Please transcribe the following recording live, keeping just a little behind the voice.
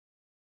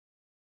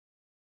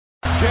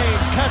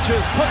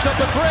catches, puts up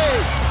a three.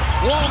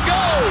 Won't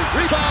go.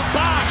 Rebound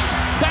Bosh.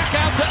 Back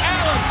out to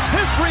Allen.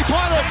 His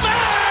three-pointer.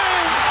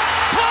 Bang!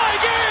 Tie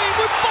game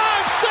with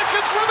 5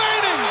 seconds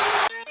remaining.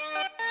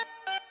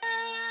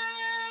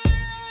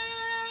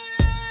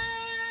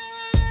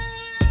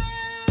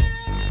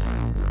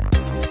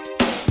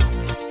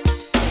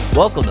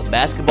 Welcome to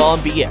Basketball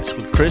and BS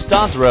with Chris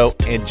Donsereaux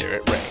and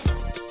Jarrett.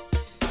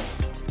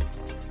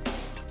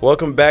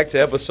 Welcome back to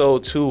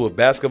episode 2 of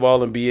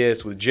Basketball and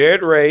BS with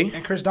Jarrett Ray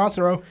and Chris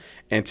Donsereaux.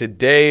 And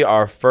today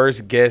our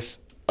first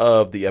guest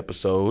of the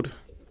episode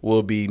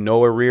will be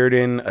Noah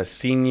Reardon, a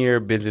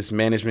senior business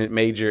management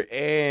major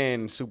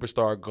and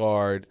superstar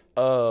guard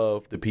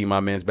of the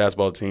Piedmont men's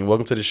basketball team.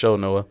 Welcome to the show,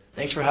 Noah.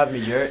 Thanks for having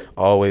me, Jarrett.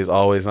 Always.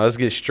 Now let's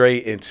get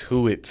straight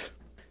into it.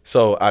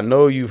 So I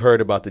know you've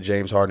heard about the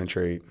James Harden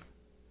trade.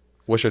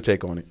 What's your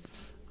take on it?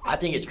 I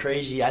think it's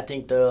crazy. I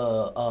think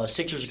the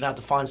Sixers are going to have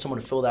to find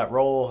someone to fill that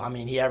role. I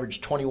mean, he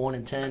averaged 21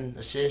 and 10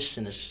 assists,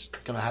 and it's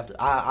going to have to –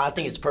 I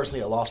think it's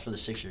personally a loss for the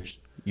Sixers.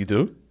 You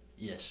do?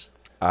 Yes.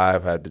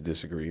 I've had to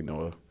disagree,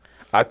 Noah.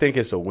 I think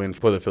it's a win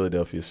for the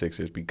Philadelphia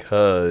Sixers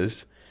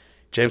because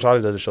James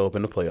Harden doesn't show up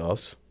in the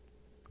playoffs.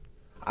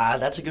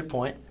 That's a good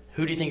point.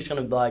 Who do you think is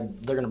going to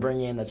they're going to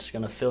bring in that's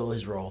going to fill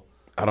his role?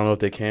 I don't know if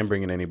they can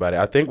bring in anybody.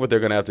 I think what they're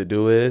going to have to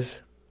do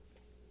is,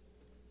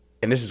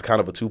 and this is kind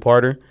of a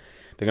two-parter,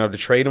 they're going to have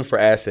to trade him for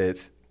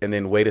assets and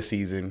then wait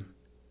till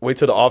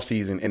the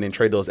offseason and then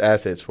trade those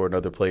assets for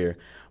another player.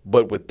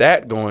 But with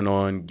that going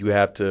on, you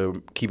have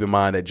to keep in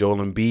mind that Joel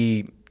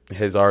Embiid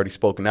has already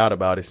spoken out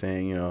about it,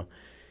 saying,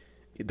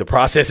 the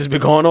process has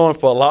been going on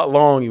for a lot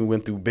long. You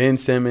went through Ben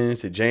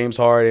Simmons to James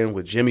Harden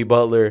with Jimmy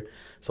Butler.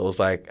 So it's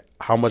like,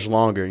 how much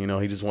longer?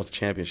 He just wants a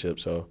championship.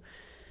 So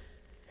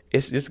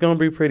it's going to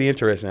be pretty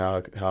interesting how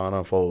it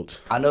unfolds.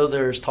 I know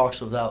there's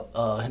talks about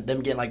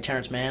them getting like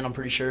Terrence Mann, I'm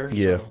pretty sure.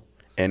 Yeah. So.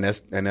 And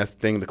that's the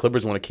thing. The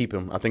Clippers want to keep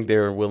him. I think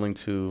they're willing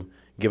to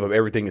give up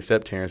everything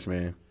except Terrence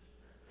Mann.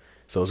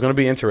 So it's going to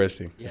be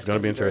interesting. Yeah, it's going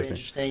to be interesting.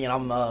 Interesting,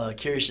 and I'm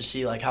curious to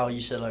see how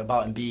you said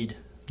about Embiid.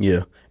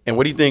 Yeah. And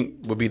what do you think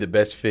would be the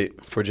best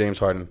fit for James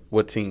Harden?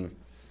 What team?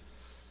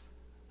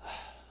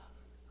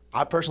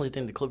 I personally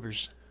think the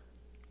Clippers.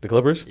 The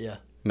Clippers? Yeah.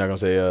 You're not going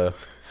to say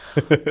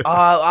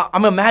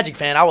I'm a Magic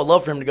fan. I would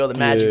love for him to go to the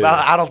Magic, but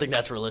I don't think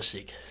that's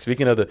realistic.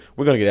 Speaking of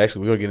we're gonna get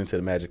into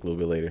the Magic a little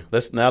bit later.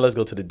 Let's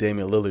go to the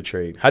Damian Lillard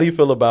trade. How do you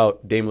feel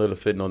about Damian Lillard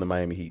fitting on the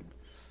Miami Heat?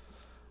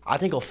 I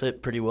think he'll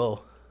fit pretty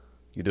well.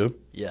 You do?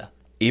 Yeah.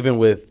 Even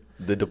with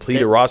the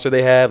depleted roster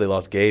they have, they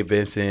lost Gabe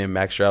Vincent,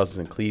 Max Strus is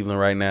in Cleveland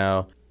right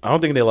now. I don't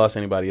think they lost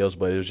anybody else,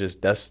 but it was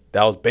just that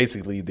was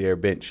basically their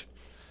bench.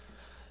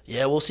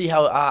 Yeah, we'll see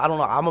how. I don't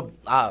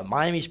know.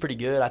 Miami's pretty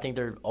good. I think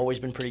they've always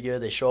been pretty good.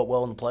 They show up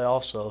well in the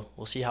playoffs, so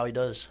we'll see how he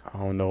does. I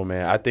don't know,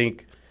 man. I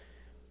think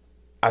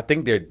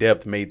their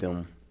depth made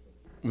them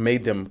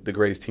the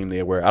greatest team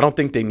they were. I don't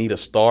think they need a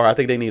star. I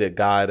think they need a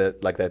guy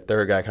that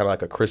third guy, kind of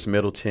like a Chris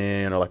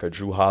Middleton or like a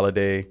Drew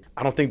Holiday.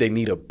 I don't think they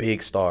need a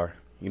big star.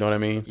 You know what I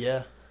mean?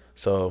 Yeah.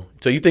 So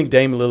you think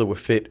Damian Lillard would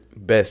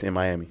fit best in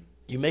Miami?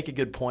 You make a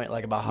good point,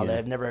 about how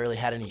they've never really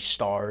had any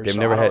stars. They've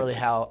never had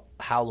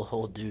how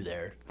he'll do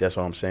there. That's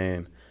what I'm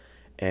saying.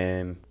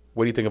 And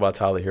what do you think about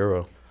Tyler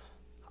Hero?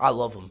 I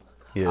love him.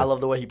 Yeah. I love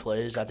the way he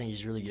plays. I think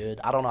he's really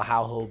good. I don't know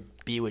how he'll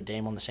be with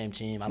Dame on the same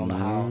team. I don't know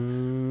how.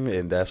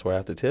 And that's what I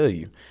have to tell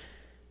you.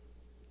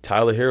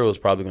 Tyler Hero is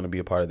probably going to be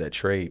a part of that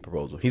trade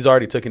proposal. He's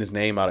already taken his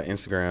name out of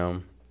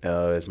Instagram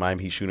as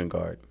Miami Heat shooting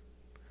guard.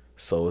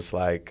 So it's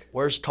like,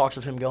 where's talks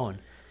of him going?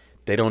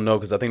 They don't know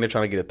because I think they're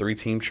trying to get a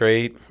 3-team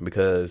trade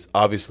because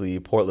obviously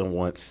Portland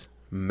wants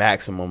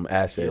maximum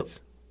assets.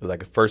 Yep.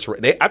 Like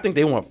I think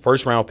they want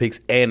first-round picks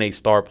and a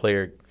star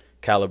player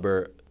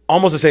caliber,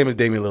 almost the same as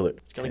Damian Lillard.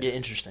 It's going to get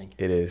interesting.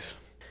 It is.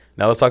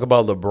 Now let's talk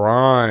about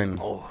LeBron.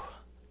 Oh,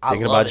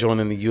 Thinking about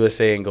joining the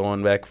USA and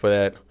going back for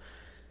that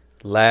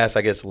last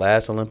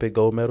Olympic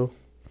gold medal.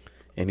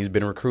 And he's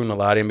been recruiting a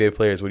lot of NBA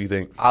players. What do you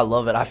think? I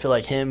love it. I feel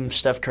like him,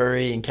 Steph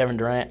Curry, and Kevin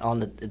Durant,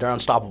 they're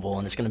unstoppable,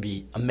 and it's going to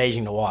be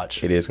amazing to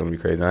watch. It is going to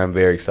be crazy. I'm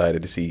very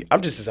excited to see.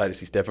 I'm just excited to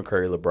see Stephen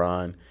Curry,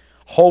 LeBron,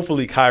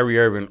 hopefully Kyrie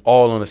Irving,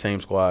 all on the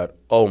same squad.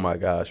 Oh, my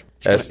gosh.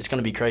 It's going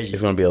to be crazy.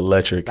 It's going to be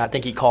electric. I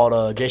think he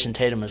called Jason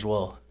Tatum as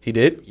well. He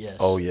did? Yes.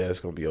 Oh, yeah,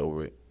 it's going to be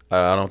over it.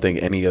 I don't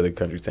think any other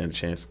country stands a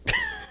chance.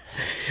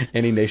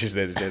 Any nation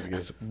stands a chance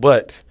against.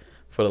 But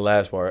for the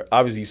last part,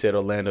 obviously you said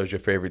Orlando is your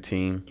favorite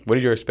team. What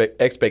are your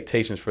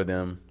expectations for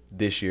them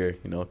this year,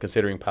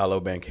 considering Paolo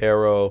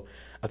Banchero?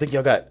 I think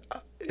y'all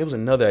it was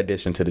another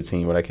addition to the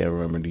team, but I can't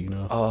remember. Do you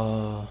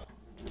know?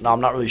 No,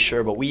 I'm not really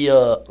sure, but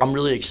I'm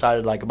really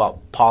excited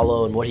about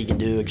Paolo and what he can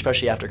do,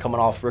 especially after coming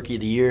off Rookie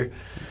of the Year.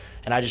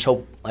 And I just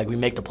hope we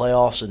make the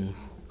playoffs and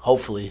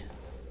hopefully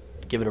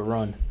give it a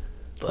run.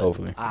 But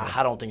hopefully.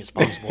 I don't think it's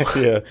possible.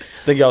 Yeah.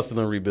 I think y'all still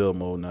in rebuild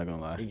mode, not going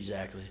to lie.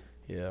 Exactly.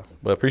 Yeah.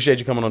 But appreciate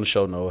you coming on the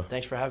show, Noah.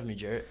 Thanks for having me,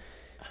 Jarrett.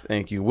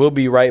 Thank you. We'll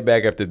be right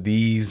back after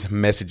these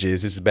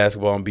messages. This is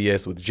Basketball and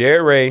BS with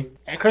Jarrett Ray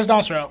and Chris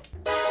Donsereaux.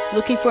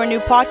 Looking for a new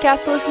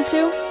podcast to listen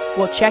to?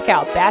 Well, check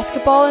out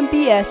Basketball and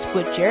BS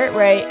with Jarrett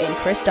Ray and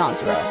Chris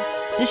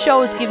Donsereaux. This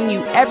show is giving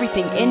you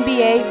everything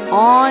NBA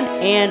on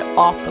and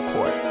off the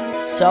court.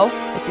 So,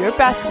 if you're a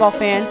basketball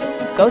fan,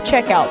 go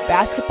check out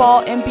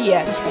Basketball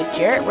MBS with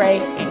Jarrett Ray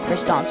and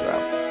Chris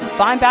Donsereaux.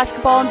 Find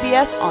Basketball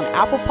MBS on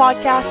Apple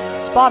Podcasts,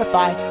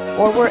 Spotify,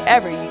 or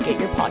wherever you get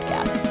your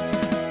podcasts.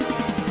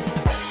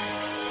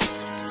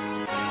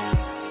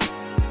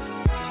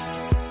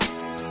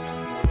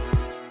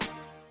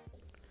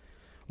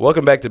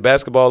 Welcome back to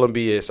Basketball and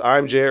BS.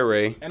 I'm Jarrett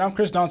Ray. And I'm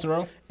Chris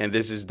Donsereaux. And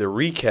this is the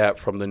recap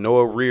from the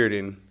Noah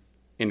Reardon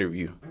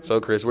interview.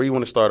 So, Chris, where you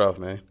want to start off,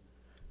 man?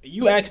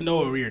 You asked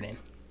Noah Reardon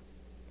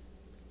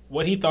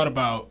what he thought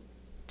about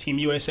Team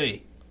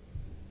USA,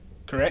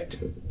 correct?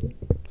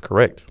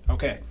 Correct.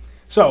 Okay.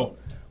 So,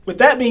 with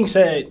that being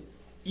said,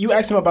 you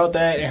asked him about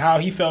that and how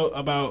he felt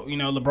about,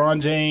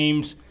 LeBron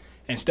James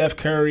and Steph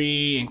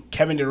Curry and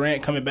Kevin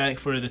Durant coming back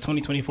for the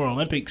 2024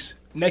 Olympics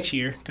next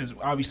year, because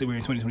obviously we're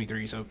in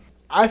 2023, so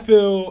I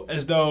feel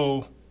as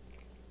though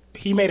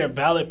he made a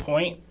valid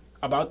point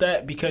about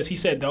that because he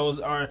said those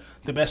are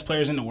the best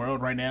players in the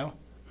world right now.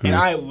 Mm. And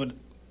I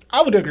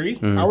would agree.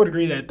 Mm. I would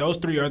agree that those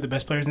three are the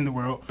best players in the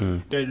world.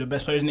 Mm. They're the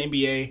best players in the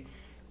NBA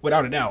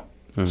without a doubt.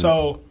 Mm.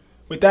 So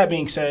with that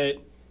being said,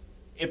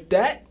 if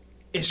that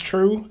is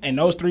true and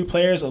those three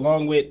players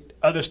along with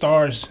other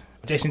stars,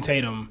 Jason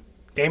Tatum,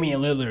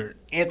 Damian Lillard,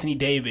 Anthony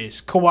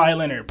Davis, Kawhi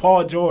Leonard,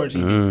 Paul George.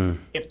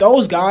 If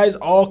those guys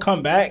all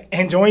come back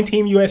and join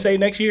Team USA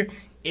next year,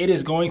 it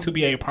is going to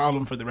be a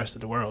problem for the rest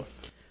of the world.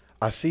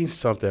 I seen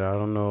something. I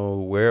don't know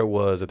where it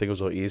was. I think it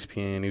was on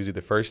ESPN. It was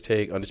either First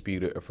Take,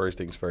 Undisputed, or First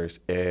Things First.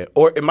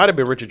 Or it might have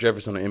been Richard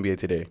Jefferson on NBA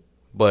Today.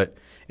 But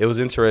it was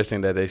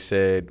interesting that they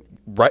said,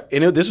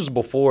 this was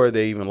before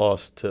they even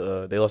lost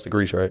to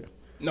Greece, right?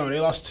 No, they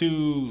lost to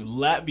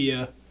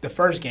Latvia the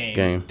first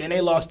game. Then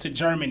they lost to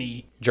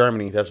Germany.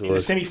 That's what it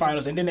was. In the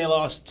semifinals. And then they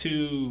lost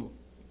to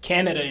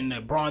Canada in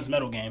the bronze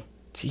medal game.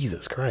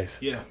 Jesus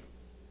Christ. Yeah.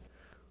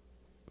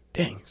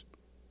 Dang.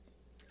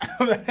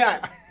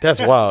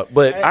 That's wild.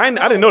 But I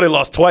didn't know they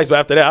lost twice, but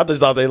after that, I just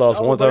thought they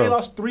lost one time. They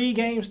lost 3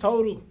 games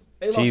total.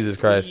 Jesus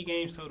Christ. 3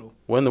 games total.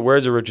 Well, in the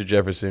words of Richard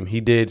Jefferson,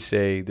 he did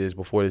say this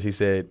before this. He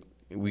said,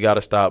 we got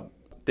to stop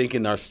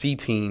thinking our C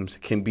teams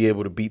can be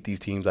able to beat these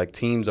teams. Like,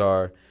 these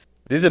are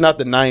not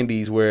the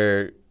 90s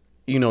where,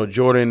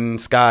 Jordan,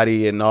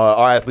 Scotty, and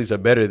our athletes are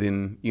better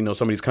than,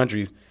 some of these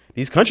countries.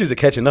 These countries are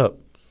catching up.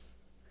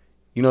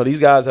 These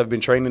guys have been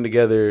training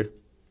together,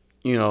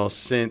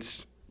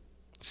 since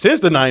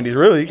the 90s,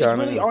 really. It's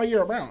really all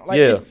year round.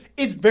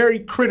 It's very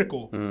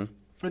critical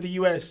for the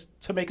U.S.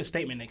 to make a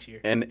statement next year.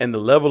 And the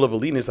level of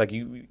eliteness, like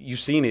you've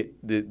seen it,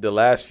 the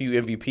last few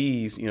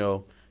MVPs,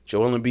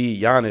 Joel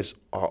Embiid, Giannis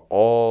are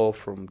all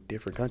from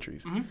different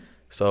countries. Mm-hmm.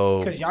 So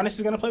because Giannis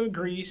is going to play with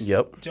Greece.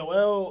 Yep.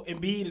 Joel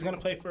Embiid is going to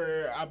play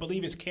for, I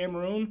believe it's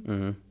Cameroon.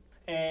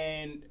 Mm-hmm.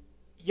 And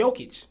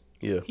Jokic.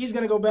 Yeah. He's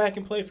going to go back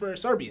and play for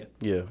Serbia.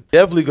 Yeah.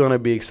 Definitely going to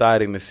be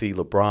exciting to see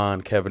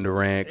LeBron, Kevin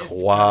Durant,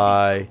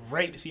 Kawhi,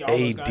 great to see all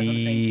those guys on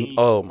the same team.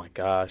 Oh, my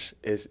gosh.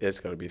 It's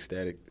going to be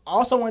ecstatic. I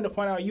also wanted to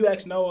point out, you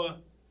asked Noah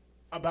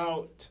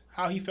about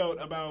how he felt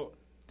about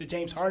the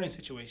James Harden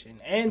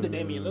situation and the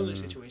Damian Lillard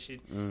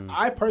situation.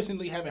 I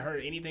personally haven't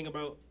heard anything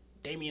about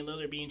Damian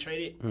Lillard being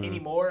traded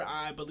anymore.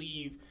 I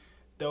believe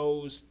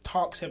those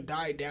talks have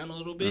died down a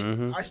little bit.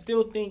 Mm-hmm. I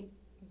still think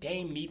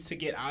Dame needs to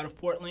get out of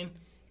Portland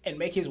and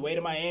make his way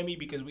to Miami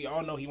because we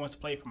all know he wants to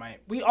play for Miami.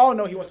 I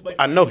know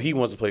he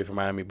wants to play for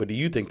Miami, but do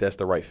you think that's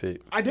the right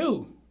fit? I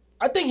do.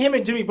 I think him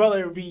and Jimmy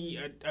Butler would be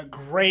a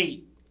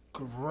great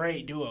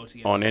duo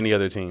together. On any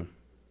other team,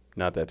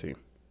 not that team.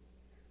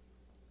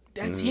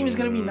 That team is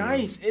going to be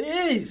nice. It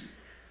is.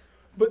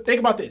 But think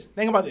about this.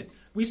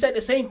 We said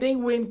the same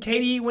thing when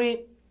KD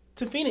went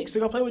to Phoenix to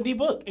go play with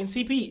D-Book and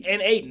CP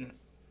and Aiden.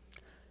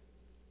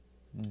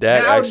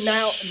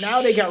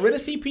 Now they got rid of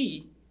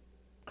CP,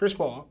 Chris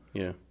Paul.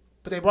 Yeah.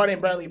 But they brought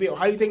in Bradley Beal.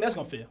 How do you think that's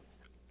going to feel?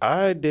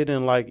 I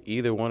didn't like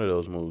either one of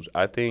those moves.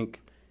 I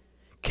think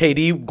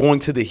KD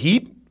going to the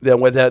Heat, that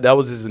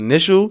was his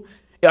initial.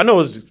 I know it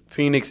was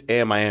Phoenix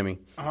and Miami.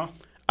 Uh-huh.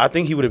 I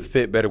think he would have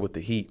fit better with the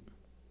Heat.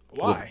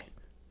 Why? With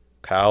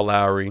Kyle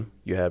Lowry,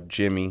 you have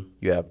Jimmy,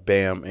 you have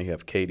Bam, and you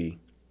have KD.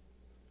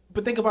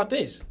 But think about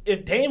this.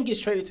 If Dame gets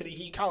traded to the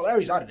Heat, Kyle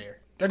Lowry's out of there.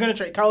 They're going to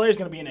trade. Kyle Lowry's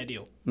going to be in that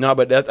deal. No,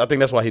 but I think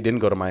that's why he didn't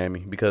go to Miami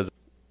because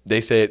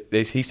he said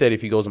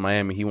if he goes to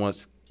Miami, he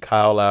wants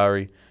Kyle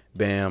Lowry,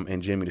 Bam,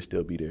 and Jimmy to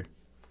still be there.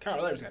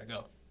 Kyle Lowry's got to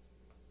go.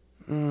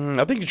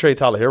 I think you trade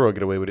Tyler Hero,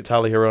 get away with it.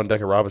 Tyler Hero and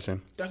Duncan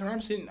Robinson. Duncan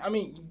Robinson, I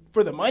mean,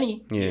 for the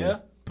money, yeah.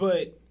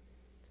 But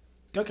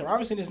Duncan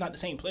Robinson is not the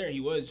same player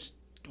he was,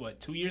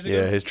 2 years ago?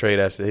 Yeah, his trade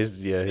asset, his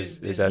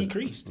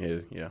decreased.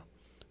 Yeah,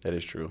 that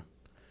is true.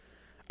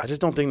 I just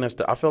don't think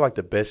I feel like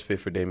the best fit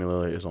for Damian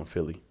Lillard is on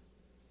Philly.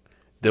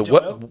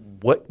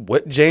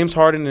 What James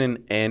Harden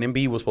and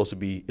Embiid was supposed to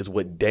be is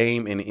what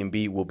Dame and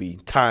Embiid will be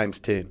times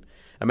 10.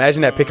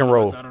 Imagine that pick and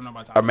roll. I don't know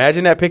about times 10.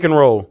 Imagine that pick and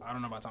roll. I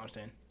don't know about times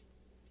 10.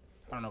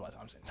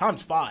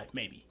 Times 5,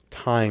 maybe.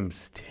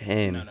 Times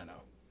 10. No.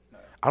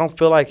 I don't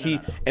feel like he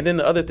 – and then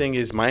the other thing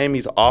is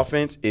Miami's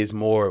offense is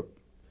more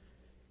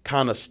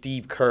kind of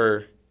Steve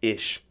Kerr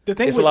ish.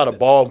 It's a lot of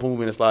ball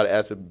movement. It's a lot of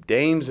acid.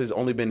 Dame's has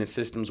only been in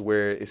systems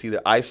where it's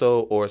either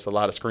ISO or it's a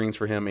lot of screens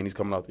for him, and he's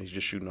coming up and he's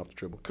just shooting off the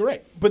dribble.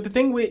 Correct. But the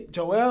thing with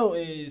Joel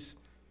is,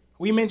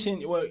 we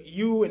mentioned, well,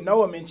 you and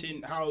Noah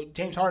mentioned how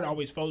James Harden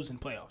always folds in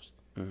playoffs.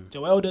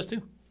 Joel does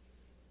too.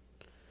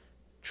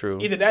 True.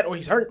 Either that or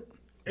he's hurt.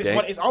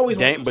 It's always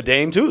Dame, but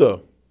Dame too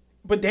though.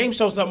 But Dame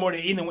shows up more than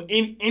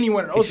any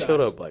one of those guys. He showed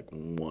up like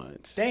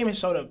once. Dame has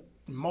showed up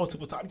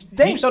multiple times.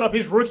 Dame showed up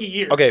his rookie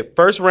year. Okay,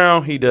 first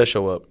round he does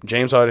show up.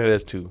 James Harden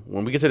has 2.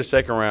 When we get to the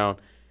second round,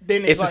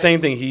 then it's the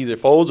same thing. He either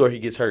folds or he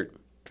gets hurt.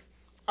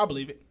 I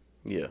believe it.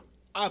 Yeah.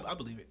 I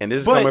believe it. And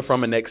this is coming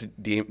from an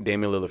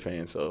ex-Damian Lillard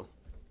fan, so.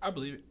 I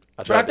believe it.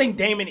 But I think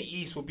Dame in the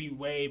East will be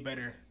way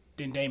better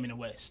than Dame in the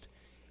West.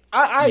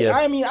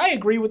 I mean, I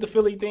agree with the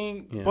Philly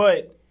thing,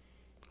 but.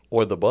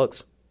 Or the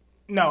Bucks.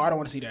 No, I don't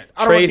want to see that.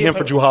 Trade him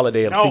for Drew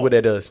Holiday and see what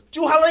that does.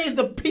 Drew Holiday is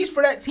the piece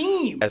for that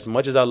team. As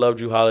much as I love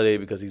Drew Holiday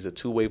because he's a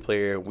two-way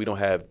player, we don't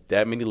have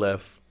that many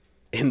left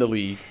in the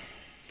league.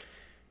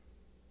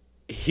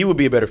 He would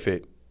be a better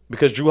fit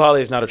because Drew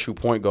Holiday is not a true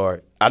point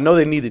guard. I know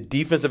they need the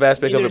defensive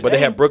aspect of it, but they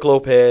have Brook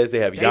Lopez, they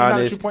have Giannis. Dame's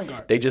not a true point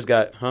guard. They just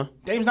got,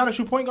 Dame's not a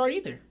true point guard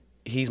either.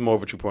 He's more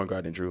of a true point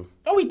guard than Drew.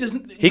 No, he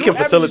doesn't. He can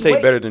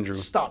facilitate better than Drew.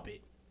 Stop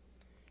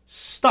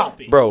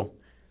it. Bro.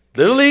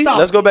 Literally,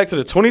 let's go back to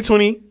the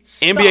 2020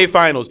 NBA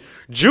Finals.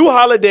 Drew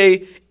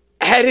Holiday,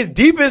 had his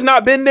defense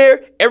not been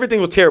there, everything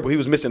was terrible. He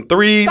was missing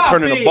threes,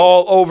 turning the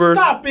ball over.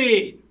 Stop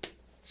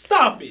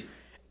it.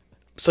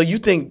 So you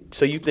think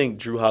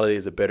Drew Holiday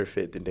is a better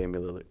fit than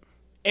Damian Lillard?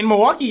 In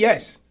Milwaukee,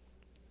 yes.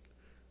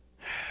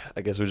 I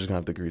guess we're just gonna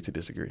have to agree to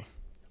disagree.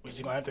 We're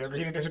just gonna have to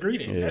agree to disagree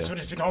then. Yeah. That's what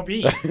it's gonna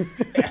be.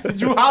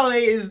 Drew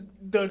Holiday is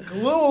the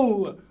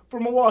glue for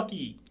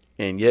Milwaukee.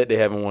 And yet they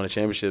haven't won a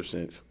championship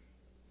since.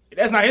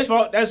 That's not his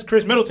fault. That's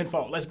Chris Middleton's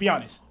fault. Let's be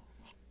honest.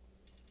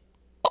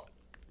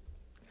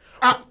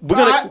 We're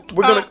gonna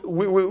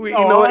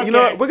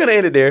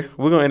end it there.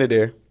 We're gonna end it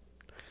there.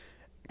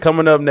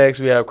 Coming up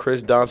next, we have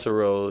Chris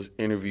Donsereaux's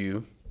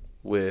interview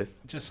with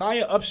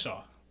Jaziah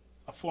Upshaw,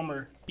 a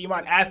former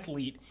Piedmont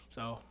athlete.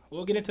 So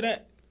we'll get into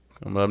that.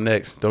 Coming up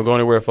next. Don't go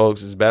anywhere,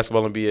 folks. It's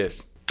Basketball and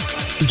BS.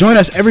 Join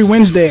us every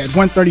Wednesday at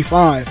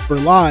 1:35 for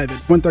Live at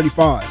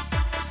 1:35.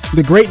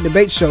 The Great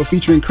Debate Show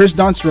featuring Chris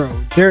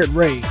Donsereaux, Jarrett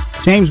Ray,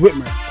 James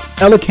Whitmer,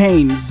 Ella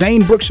Kane,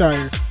 Zane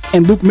Brookshire,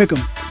 and Luke Mickham,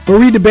 where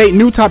we debate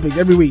new topics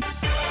every week.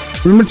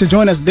 Remember to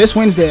join us this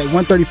Wednesday at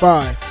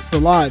 1:35 for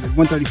Live at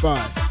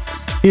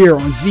 1:35 here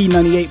on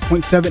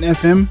Z98.7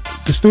 FM,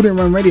 the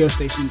student-run radio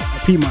station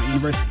at Piedmont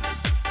University.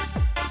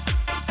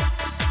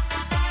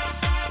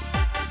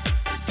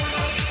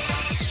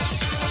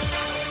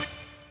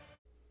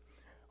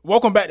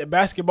 Welcome back to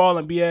Basketball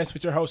and BS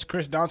with your hosts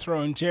Chris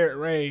Donsereaux and Jarrett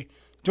Ray.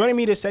 Joining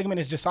me this segment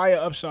is Jaziah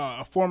Upshaw,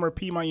 a former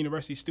Piedmont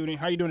University student.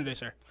 How are you doing today,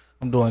 sir?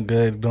 I'm doing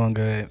good.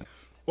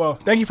 Well,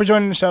 thank you for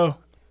joining the show.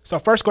 So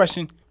first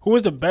question, who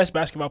is the best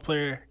basketball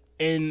player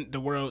in the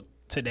world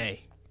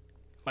today?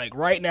 Like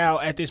right now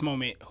at this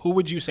moment, who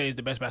would you say is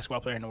the best basketball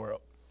player in the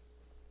world?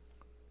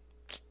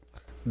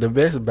 The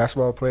best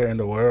basketball player in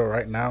the world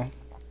right now,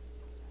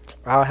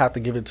 I'll have to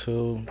give it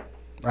to,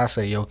 I'll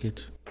say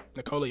Jokic.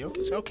 Nikola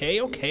Jokic?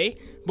 Okay.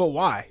 But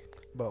why?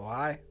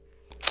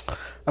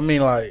 I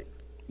mean, like,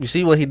 you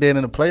see what he did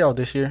in the playoff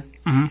this year?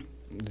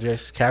 Mm-hmm.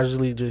 Just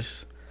casually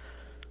just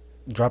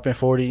dropping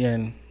 40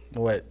 and,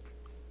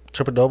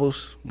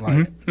 triple-doubles?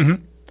 Like, I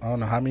don't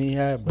know how many he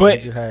had, but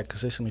he just had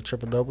consistently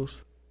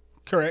triple-doubles.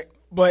 Correct.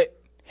 But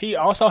he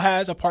also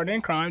has a partner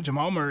in crime,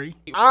 Jamal Murray.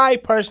 I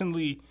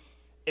personally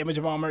am a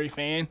Jamal Murray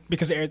fan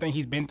because of everything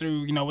he's been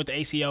through, with the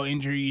ACL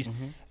injuries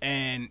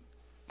and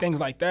things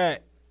like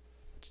that.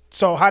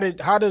 So how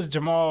does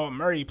Jamal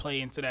Murray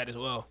play into that as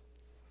well?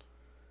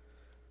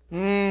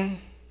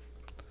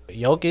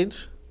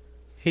 Jokic,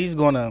 he's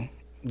going to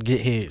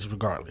get his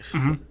regardless.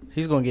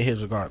 He's going to get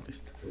his regardless.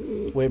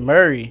 With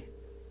Murray,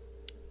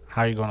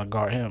 how are you going to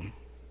guard him?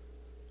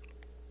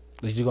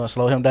 Is you going to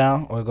slow him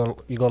down, or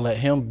you going to let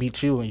him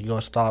beat you and you're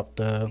going to stop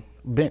the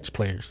bench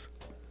players?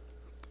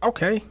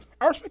 Okay.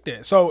 I respect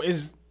that. So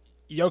is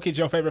Jokic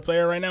your favorite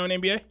player right now in the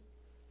NBA?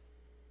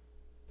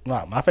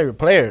 No, my favorite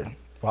player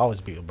will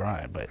always be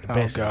LeBron, but the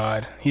best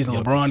God. He's a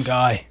LeBron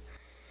guy.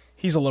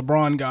 He's a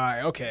LeBron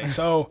guy. Okay.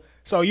 So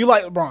you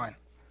like LeBron?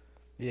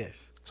 Yes.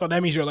 So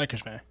that means you're a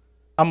Lakers fan.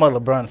 I'm a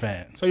LeBron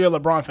fan. So you're a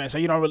LeBron fan. So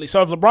you don't really.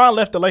 So if LeBron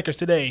left the Lakers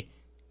today,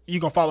 you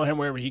gonna follow him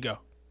wherever he go?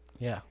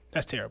 Yeah.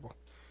 That's terrible.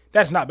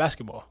 That's not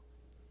basketball.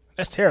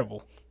 That's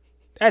terrible.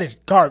 That is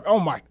garbage. Oh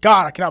my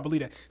God, I cannot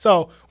believe that.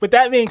 So with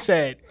that being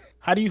said,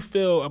 how do you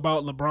feel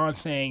about LeBron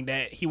saying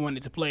that he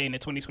wanted to play in the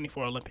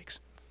 2024 Olympics?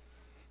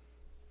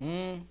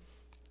 I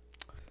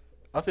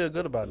feel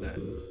good about that.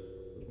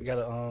 We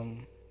gotta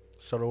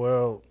show the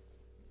world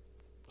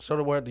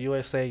the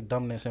USA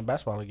dominance in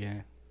basketball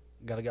again.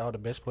 Gotta get all the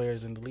best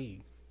players in the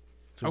league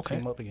to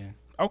team up again.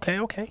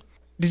 Okay.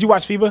 Did you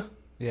watch FIBA?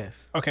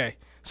 Yes. Okay.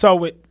 So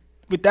with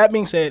that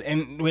being said,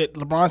 and with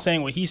LeBron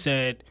saying what he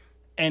said,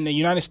 and the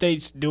United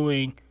States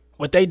doing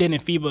what they did in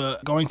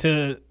FIBA, going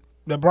to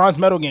the bronze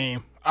medal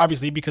game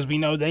obviously, because we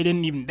know they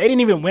didn't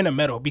even win a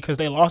medal because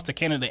they lost to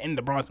Canada in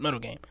the bronze medal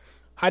game.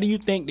 How do you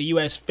think the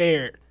U.S.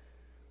 fared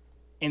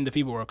in the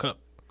FIBA World Cup?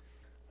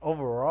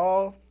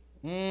 Overall,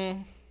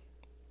 I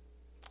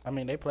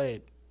mean, they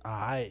played all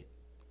right.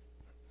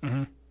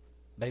 Mm-hmm.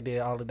 They did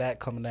all of that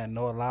coming at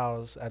no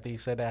allows after he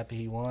said that after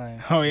he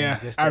won. Oh, yeah.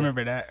 I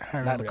remember that.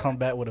 Not to come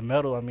back with a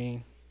medal, I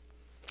mean,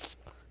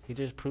 he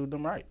just proved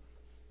them right.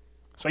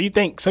 So you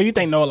think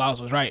Noah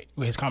Lyles was right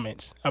with his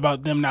comments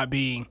about them not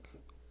being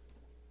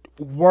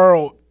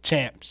world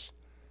champs,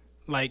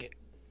 like,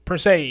 per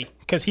se,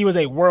 because he was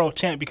a world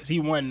champ because he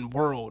won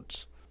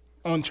worlds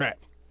on track.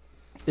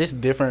 It's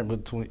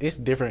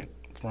different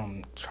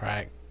from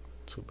track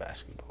to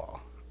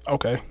basketball.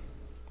 Okay.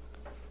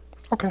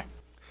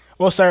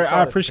 Well, sir,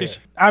 I appreciate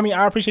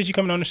you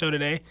coming on the show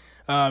today.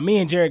 Me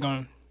and Jarrett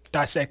gonna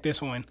dissect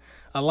this one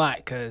a lot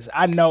because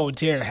I know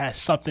Jarrett has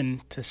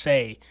something to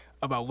say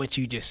about what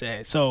you just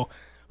said. So,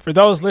 for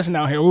those listening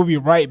out here, we'll be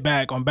right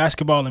back on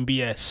Basketball and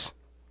BS.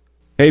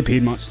 Hey,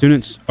 Piedmont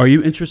students, are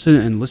you interested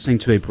in listening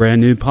to a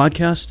brand new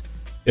podcast?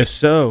 If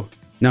so,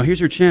 now here's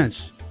your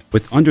chance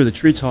with Under the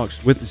Tree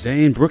Talks with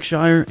Zane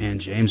Brookshire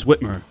and James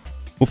Whitmer.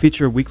 We'll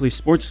feature weekly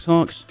sports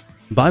talks,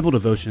 Bible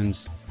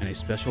devotions, and a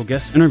special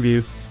guest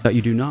interview that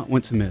you do not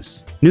want to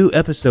miss. New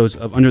episodes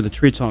of Under the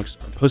Tree Talks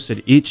are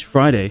posted each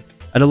Friday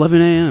at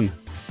 11 a.m.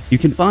 You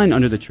can find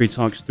Under the Tree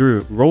Talks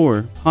through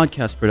Roar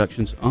Podcast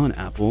Productions on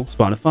Apple,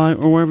 Spotify,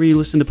 or wherever you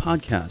listen to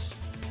podcasts.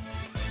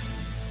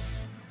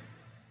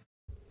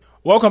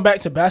 Welcome back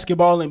to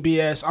Basketball and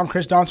BS. I'm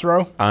Chris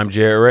Donsereaux. I'm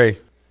Jarrett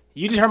Ray.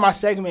 You just heard my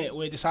segment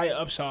with Jaziah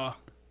Upshaw.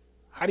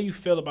 How do you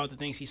feel about the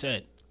things he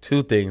said?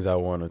 Two things I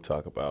want to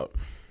talk about.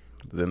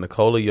 The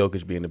Nikola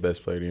Jokic being the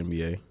best player in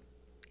the NBA,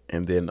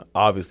 and then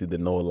obviously the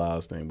Noah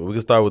Lyles thing. But we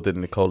can start with the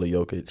Nikola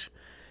Jokic.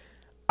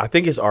 I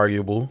think it's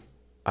arguable.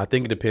 I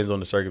think it depends on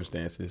the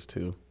circumstances,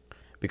 too.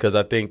 Because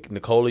I think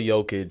Nikola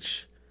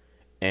Jokic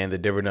and the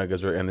Denver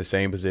Nuggets are in the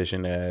same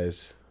position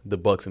as the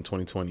Bucks in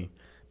 2020.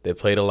 They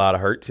played a lot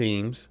of hurt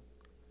teams,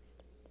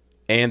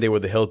 and they were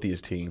the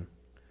healthiest team.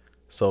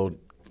 So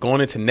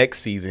going into next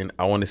season,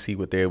 I want to see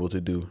what they're able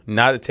to do.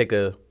 Not to take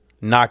a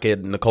knock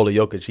at Nikola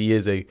Jokic. He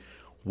is a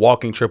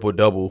walking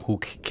triple-double who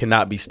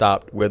cannot be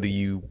stopped, whether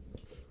you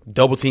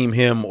double-team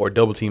him or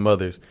double-team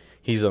others.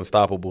 He's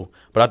unstoppable.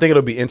 But I think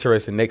it'll be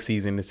interesting next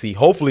season to see,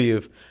 hopefully,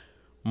 if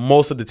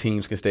most of the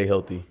teams can stay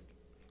healthy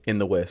in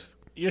the West.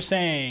 You're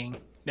saying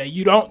that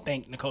you don't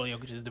think Nikola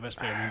Jokic is the best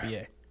player in the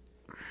NBA?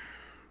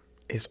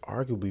 It's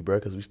arguably, bro,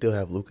 because we still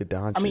have Luka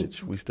Doncic. I mean,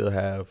 we still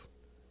have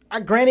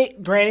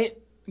granted,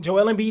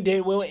 Joel Embiid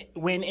did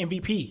win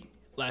MVP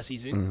last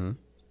season, mm-hmm.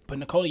 but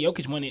Nikola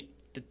Jokic won it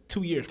the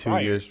 2 years Two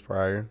prior. years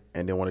prior,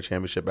 and then won a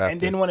championship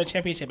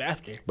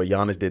after. But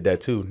Giannis did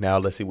that too. Now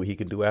let's see what he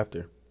can do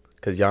after,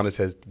 because Giannis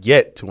has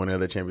yet to win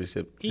another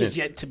championship. He's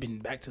yet to been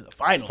back to the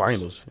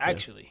finals.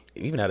 Actually,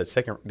 yeah. Even had a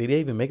second. Did they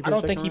even make it? I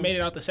don't think he made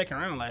it out the second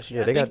round last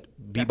year. Yeah, they got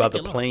beat by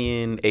the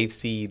play-in 8th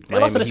seed. They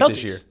lost to the Celtics.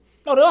 This year.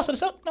 No, they lost to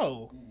the Celtics.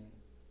 No,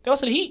 they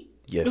lost to the Heat.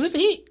 Yes, was it the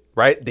Heat?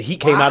 Right, the Heat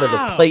came out of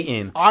the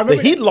play-in. Oh,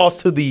 the Heat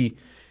lost to the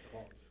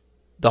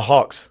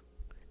Hawks.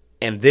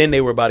 And then they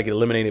were about to get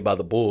eliminated by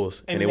the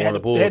Bulls, and they won the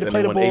Bulls. They had to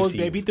play the won Bulls. 8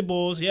 They beat the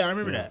Bulls. Yeah, I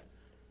remember that.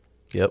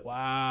 Yep.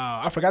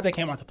 Wow, I forgot they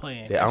came out to play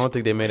in. I don't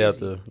think they made it out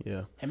the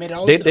They made it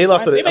all. They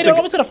lost to the. They made it all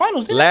over to the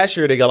finals. Didn't last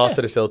year they got lost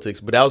to the Celtics,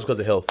 but that was because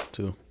of health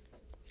too.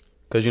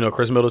 Because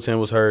Chris Middleton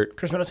was hurt.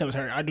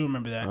 I do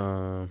remember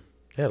that.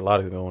 They had a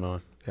lot going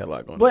on.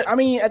 But I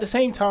mean, at the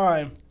same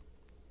time,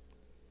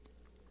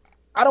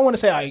 I don't want to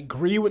say I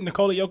agree with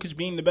Nikola Jokic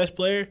being the best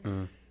player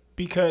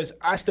because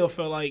I still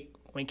feel like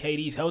when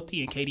KD's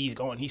healthy and KD's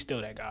going, he's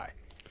still that guy.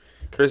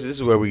 Chris, this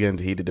is where we get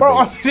into heated bro,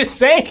 debates. I'm just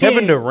saying.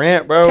 Kevin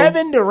Durant, bro.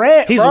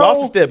 He's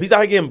lost a step. He's out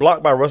here getting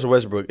blocked by Russell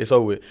Westbrook. It's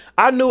over with.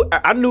 I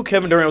knew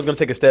Kevin Durant was going to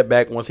take a step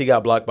back once he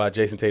got blocked by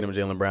Jason Tatum and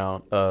Jaylen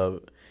Brown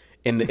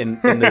in the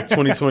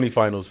 2020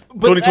 finals.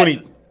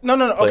 2020.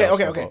 No.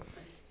 Okay.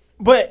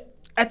 But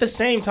at the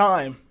same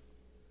time,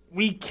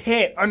 we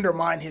can't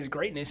undermine his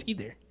greatness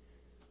either.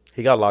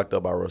 He got locked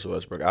up by Russell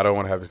Westbrook. I don't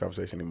want to have this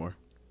conversation anymore.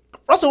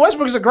 Russell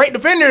Westbrook's a great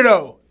defender,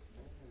 though.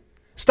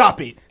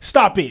 Stop it.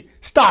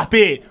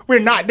 We're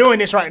not doing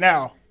this right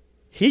now.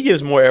 He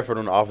gives more effort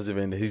on the offensive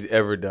end than he's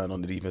ever done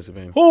on the defensive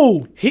end.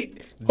 Who?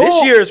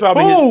 This year is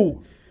probably his.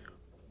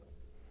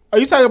 Are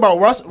you talking about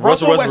Russell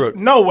Westbrook?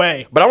 No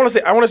way. But I want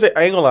to say,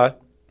 I ain't gonna lie.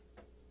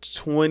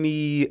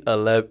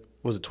 2011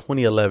 was it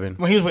 2011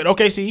 when he was with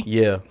OKC?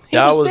 Yeah,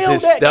 that was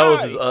his.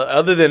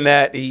 Other than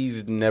that,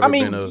 he's never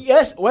been a.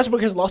 Yes,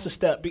 Westbrook has lost a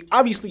step.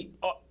 Obviously,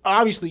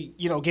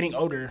 getting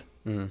older.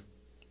 Mm-hmm.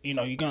 You're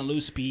going to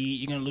lose speed.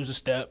 You're going to lose a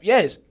step.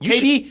 Yes,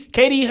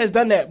 KD has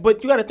done that.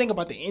 But you got to think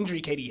about the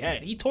injury KD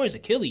had. He tore his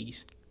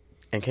Achilles.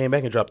 And came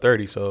back and dropped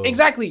 30. So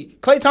exactly.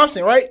 Klay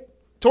Thompson, right?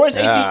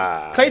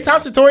 Klay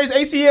Thompson tore his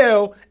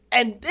ACL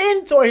and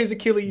then tore his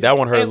Achilles. That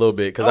one hurt a little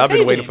bit because I've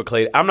been waiting for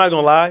Klay. I'm not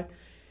going to lie.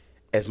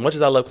 As much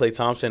as I love Klay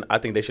Thompson, I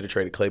think they should have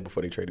traded Klay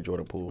before they traded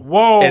Jordan Poole.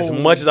 Whoa. As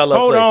much as I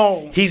love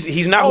Klay.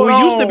 He's not who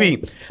he used to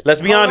be. Let's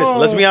be honest.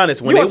 Let's be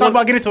honest. You want to talk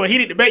about getting into a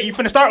heated debate? You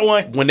finna start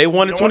one. When they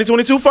won the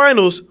 2022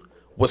 finals,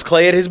 was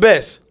Klay at his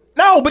best?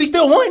 No, but he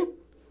still won.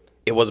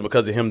 It wasn't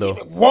because of him, though.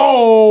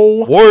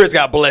 Whoa. Warriors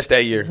got blessed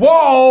that year.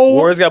 Whoa.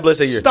 Warriors got blessed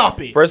that year.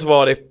 Stop it. First of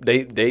all,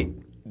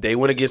 they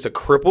went against a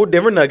crippled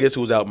Denver Nuggets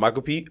who was out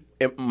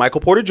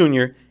Michael Porter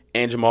Jr.,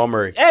 and Jamal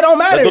Murray. It don't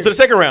matter. Let's go to the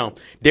second round.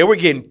 They were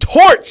getting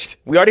torched.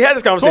 We already had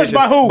this conversation. Torched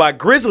by who? By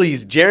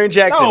Grizzlies, Jaren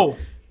Jackson. No.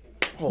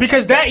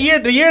 Because that year,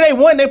 the year they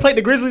won, they played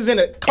the Grizzlies in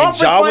the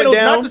conference finals,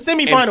 not the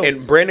semifinals.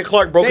 And Brandon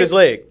Clark broke his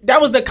leg.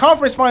 That was the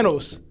conference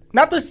finals,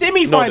 not the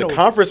semifinals. No, the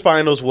conference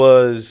finals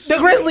was... The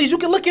Grizzlies. You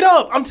can look it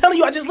up. I'm telling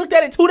you, I just looked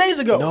at it 2 days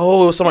ago.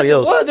 No, it was somebody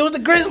else. It was the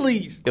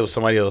Grizzlies. It was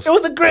somebody else. It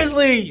was the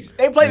Grizzlies.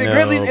 They played the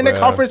Grizzlies in the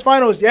conference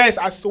finals. Yes,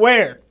 I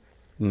swear.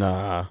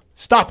 Nah.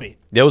 Stop it.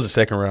 That was the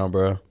second round,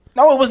 bro.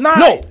 No, it was not.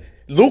 No.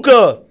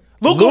 Luka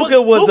was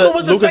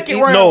the second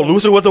round. No,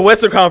 Luka was the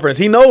Western Conference.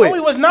 He know it. No, he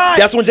was not.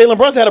 That's when Jalen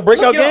Brunson had a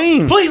breakout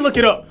game. Please look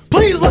it up.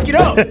 Please look it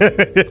up.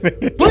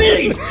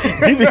 Please.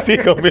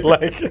 DBC gonna be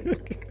like,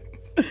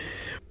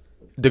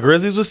 the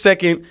Grizzlies was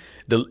second,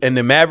 and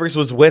the Mavericks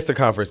was Western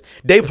Conference.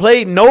 They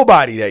played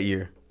nobody that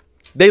year.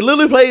 They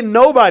literally played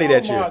nobody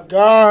that year. Oh my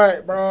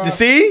God, bro.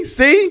 See?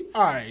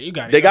 All right, you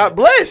got it. They got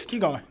blessed.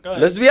 Keep going. Go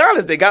ahead. Let's be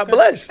honest. They got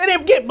blessed. They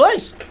didn't get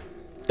blessed.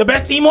 The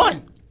best team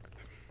won.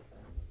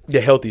 The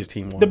healthiest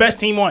team won. The best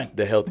team won.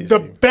 The healthiest the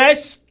team. The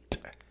best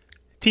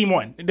team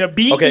won. The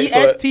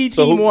BEST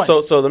team won.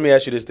 So let me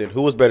ask you this then.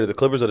 Who was better, the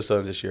Clippers or the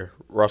Suns this year?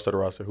 Roster to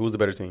roster. Who was the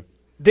better team?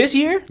 This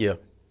year? Yeah.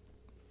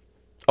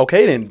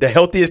 Okay, then. The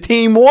healthiest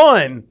team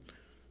won.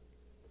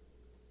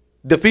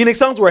 The Phoenix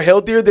Suns were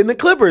healthier than the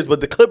Clippers, but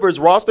the Clippers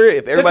roster,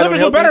 if everybody the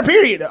Clippers were better,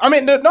 period. I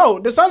mean,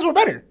 the Suns were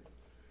better.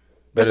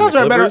 The Suns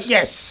were better.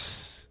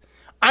 Yes.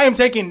 I am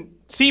taking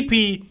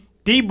CP,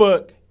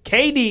 D-Book,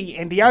 KD,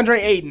 and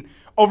DeAndre Ayton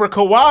over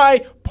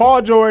Kawhi,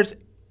 Paul George,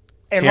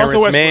 and Terrence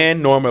Russell Westbrook.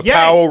 Mann, Norman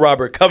Powell,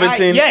 Robert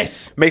Covington,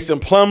 Mason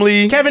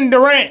Plumlee, Kevin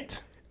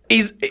Durant.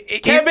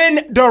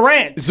 Kevin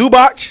Durant.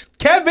 Zubac.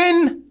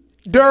 Kevin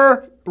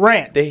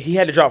Durant. He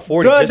had to drop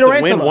 40 just to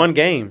win one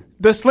game.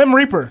 The Slim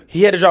Reaper.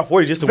 He had to drop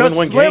 40 just to win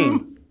one game. The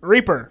Slim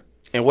Reaper.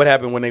 And what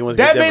happened when they went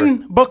against Denver?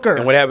 Devin Booker.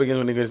 And what happened when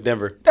they went against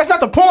Denver? That's not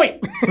the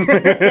point.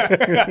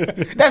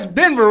 That's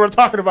Denver we're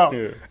talking about.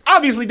 Yeah.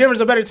 Obviously,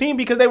 Denver's a better team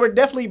because they were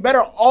definitely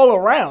better all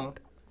around.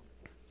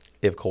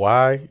 If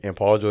Kawhi and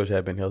Paul George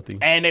had been healthy.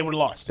 And they would have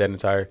lost. They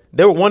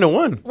were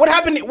 1-1. What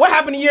happened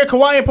the year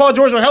Kawhi and Paul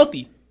George were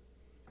healthy?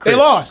 They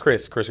lost.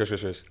 Chris.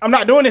 I'm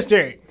not doing this,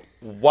 Jared.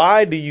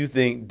 Why do you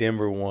think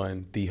Denver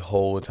won the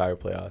whole entire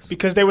playoffs?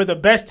 Because they were the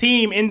best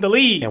team in the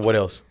league. And what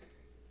else?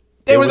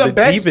 They were the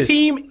best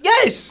team.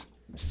 Yes.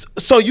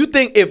 So you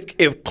think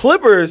if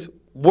Clippers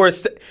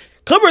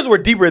were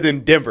deeper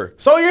than Denver?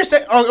 So you're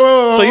saying?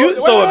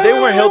 If they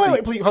weren't healthy,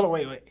 wait, please hold on,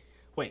 wait.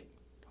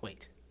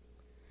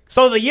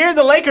 So the year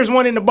the Lakers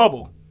won in the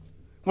bubble,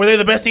 were they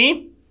the best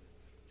team,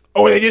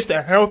 or were they just the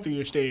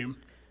healthiest team?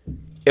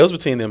 It was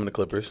between them and the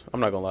Clippers. I'm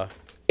not gonna lie.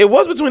 It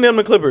was between them and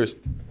the Clippers.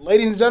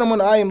 Ladies and gentlemen,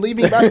 I am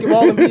leaving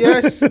basketball and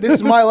BS. This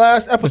is my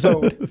last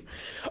episode.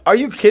 Are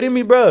you kidding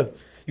me, bro?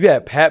 You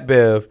had Pat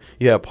Bev,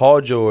 you had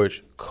Paul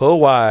George,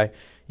 Kawhi,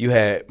 you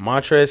had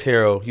Montrezl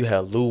Harrell, you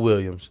had Lou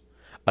Williams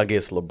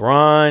against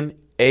LeBron,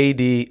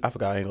 AD. I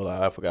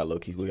forgot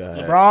low-key who got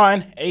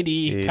LeBron,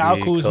 AD,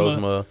 Kyle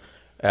Kuzma,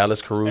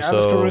 Alex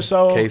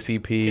Caruso,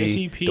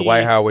 KCP,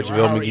 Dwight Howard,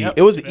 JaVale McGee. Yep,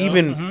 it was an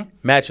even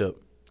matchup.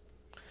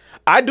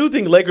 I do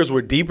think Lakers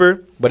were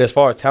deeper, but as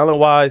far as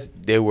talent-wise,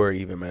 they were an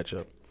even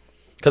matchup.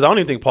 Because I don't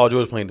even think Paul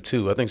George was playing the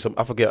 2.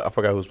 I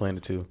forgot who was playing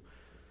the 2.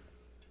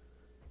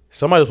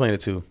 Somebody was playing the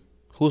 2.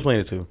 Who was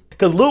playing the 2?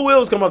 Because Lou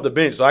Williams come off the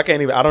bench, so I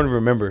don't even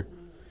remember.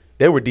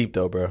 They were deep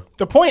though, bro.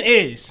 The point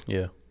is,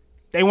 yeah,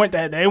 they weren't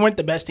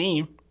the best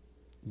team.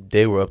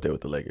 They were up there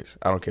with the Lakers.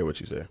 I don't care what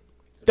you say.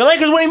 The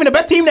Lakers weren't even the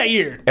best team that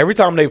year. Every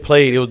time they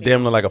played, it was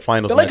damn like a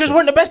finals. The Lakers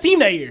weren't the best team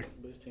that year.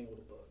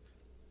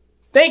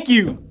 Thank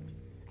you,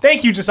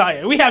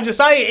 Jaziah. We have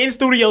Jaziah in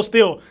studio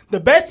still.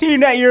 The best team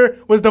that year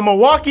was the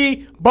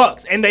Milwaukee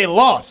Bucks, and they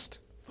lost.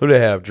 Who they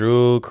have?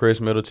 Drew, Chris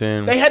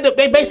Middleton.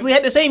 They basically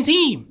had the same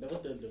team. That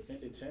was the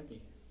defending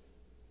champion.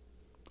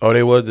 Oh,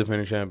 they was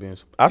defending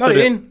champions. They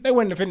didn't. They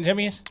weren't defending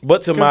champions.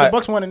 But to the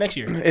Bucks won the next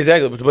year.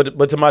 Exactly.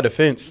 But to my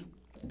defense,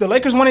 the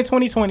Lakers won in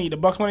 2020. The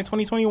Bucks won in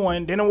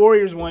 2021. Then the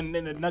Warriors won.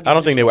 Then the Nuggets. I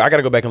don't think they were. I got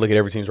to go back and look at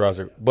every team's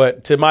roster.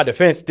 But to my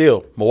defense,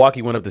 still,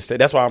 Milwaukee went up the state.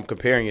 That's why I'm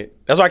comparing it.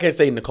 That's why I can't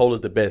say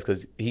Nicola's the best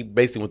because he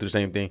basically went through the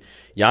same thing.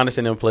 Giannis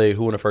and them played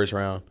who in the first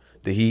round?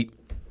 The Heat.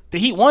 The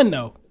Heat won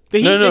though.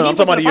 No. I'm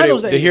talking about the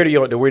year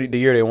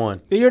they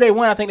won. The year they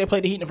won, I think they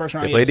played the Heat in the first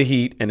round. They played the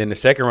Heat, and then the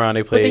second round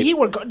they played. But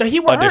the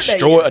Heat were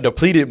hurt. A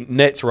depleted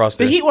Nets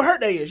roster. The Heat were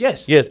hurt that year.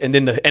 Yes. Yes, and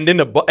then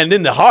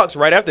the Hawks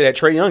right after that.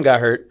 Trae Young got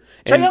hurt.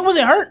 Trae Young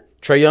wasn't hurt.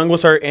 Trae Young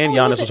was hurt, and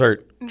Giannis was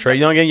hurt. Trae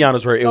Young and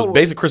Giannis were hurt. It was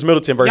basically Chris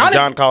Middleton versus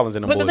John Collins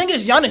in the boys. But the thing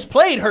is, Giannis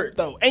played hurt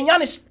though, and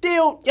Giannis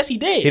still. Yes, he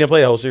did. He didn't play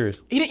the whole series.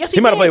 He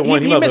might have played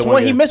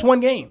one. He missed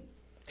one game.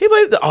 He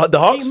played the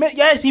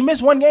Hawks? He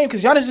missed one game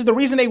because Giannis is the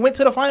reason they went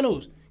to the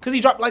finals. Because he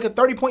dropped like a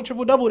 30-point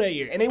triple-double that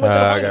year, and they went to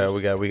the finals.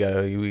 We got to look that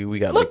up.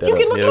 You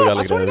can look it up.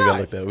 I swear to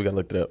God. We got to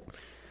look it up.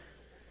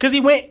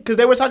 Because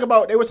they were talking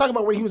about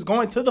when he was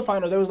going to the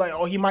finals. They was like,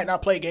 oh, he might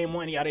not play game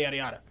 1, yada yada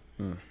yada.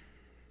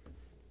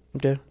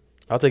 Okay,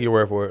 I'll take your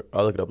word for it.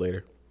 I'll look it up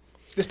later.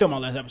 This is still my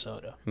last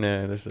episode though.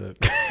 Nah, this is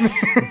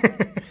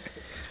it.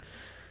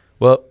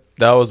 Well,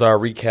 that was our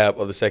recap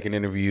of the second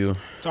interview.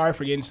 Sorry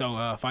for getting so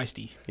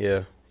feisty.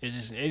 Yeah,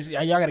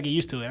 y'all gotta get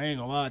used to it. I ain't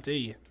gonna lie to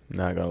you.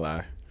 Not gonna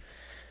lie.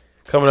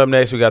 Coming up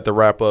next, we got the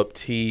wrap up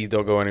tease.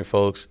 Don't go any,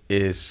 folks.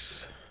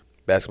 Is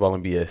Basketball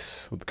and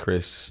BS with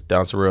Chris,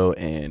 Donsereaux,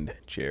 and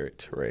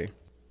Jarrett Ray.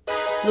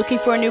 Looking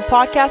for a new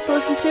podcast to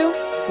listen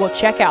to? Well,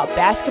 check out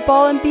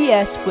Basketball and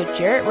BS with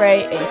Jarrett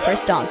Ray and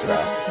Chris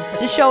Donsereaux.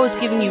 This show is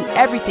giving you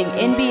everything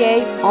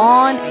NBA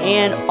on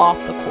and off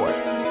the court.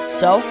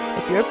 So,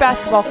 if you're a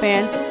basketball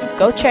fan,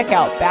 go check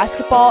out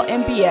Basketball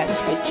and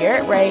BS with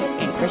Jarrett Ray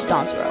and Chris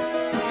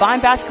Donsereaux.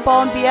 Find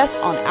Basketball and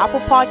BS on Apple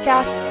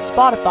Podcasts,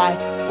 Spotify,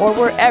 or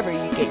wherever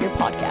you get your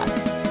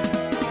podcasts.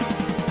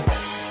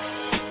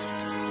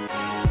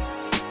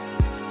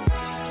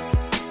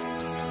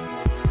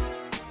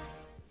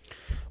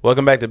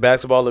 Welcome back to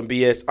Basketball and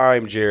BS.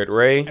 I'm Jarrett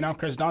Ray. And I'm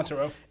Chris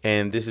Donsereaux.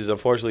 And this is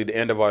unfortunately the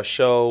end of our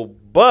show.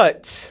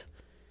 But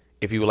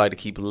if you would like to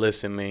keep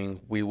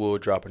listening, we will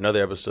drop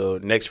another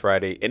episode next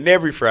Friday and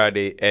every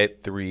Friday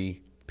at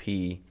 3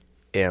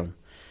 p.m.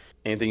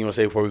 Anything you want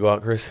to say before we go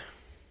out, Chris?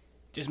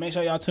 Just make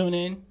sure y'all tune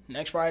in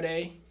next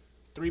Friday,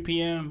 3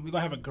 p.m. We're going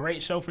to have a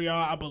great show for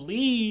y'all. I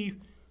believe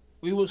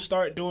we will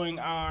start doing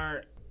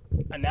our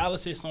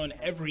analysis on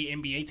every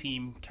NBA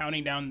team,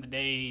 counting down the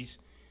days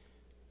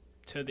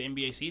to the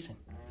NBA season.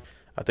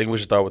 I think we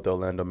should start with the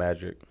Orlando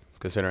Magic,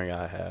 considering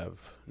I have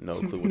no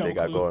clue what they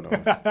got going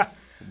on.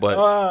 But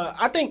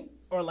I think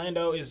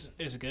Orlando is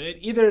good.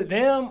 Either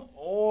them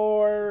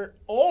or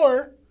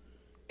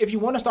if you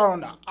want to start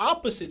on the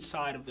opposite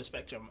side of the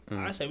spectrum,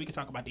 I say we can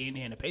talk about the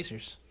Indiana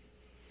Pacers.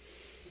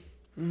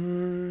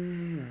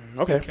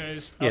 Okay.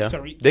 Because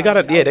they got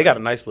a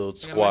nice little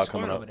squad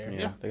coming up.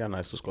 Yeah, they got a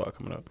nice little squad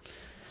coming up.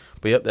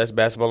 But yep, that's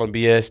Basketball and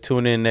BS.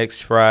 Tune in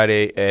next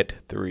Friday at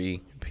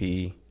 3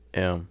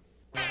 p.m.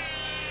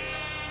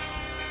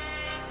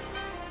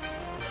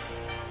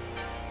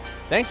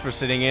 Thanks for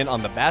sitting in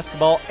on the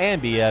Basketball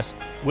and BS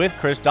with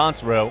Chris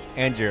Donsereaux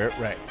and Jarrett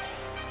Ray.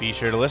 Be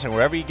sure to listen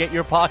wherever you get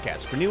your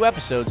podcasts for new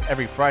episodes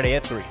every Friday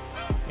at 3.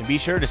 And be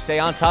sure to stay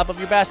on top of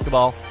your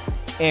basketball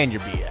and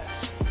your BS.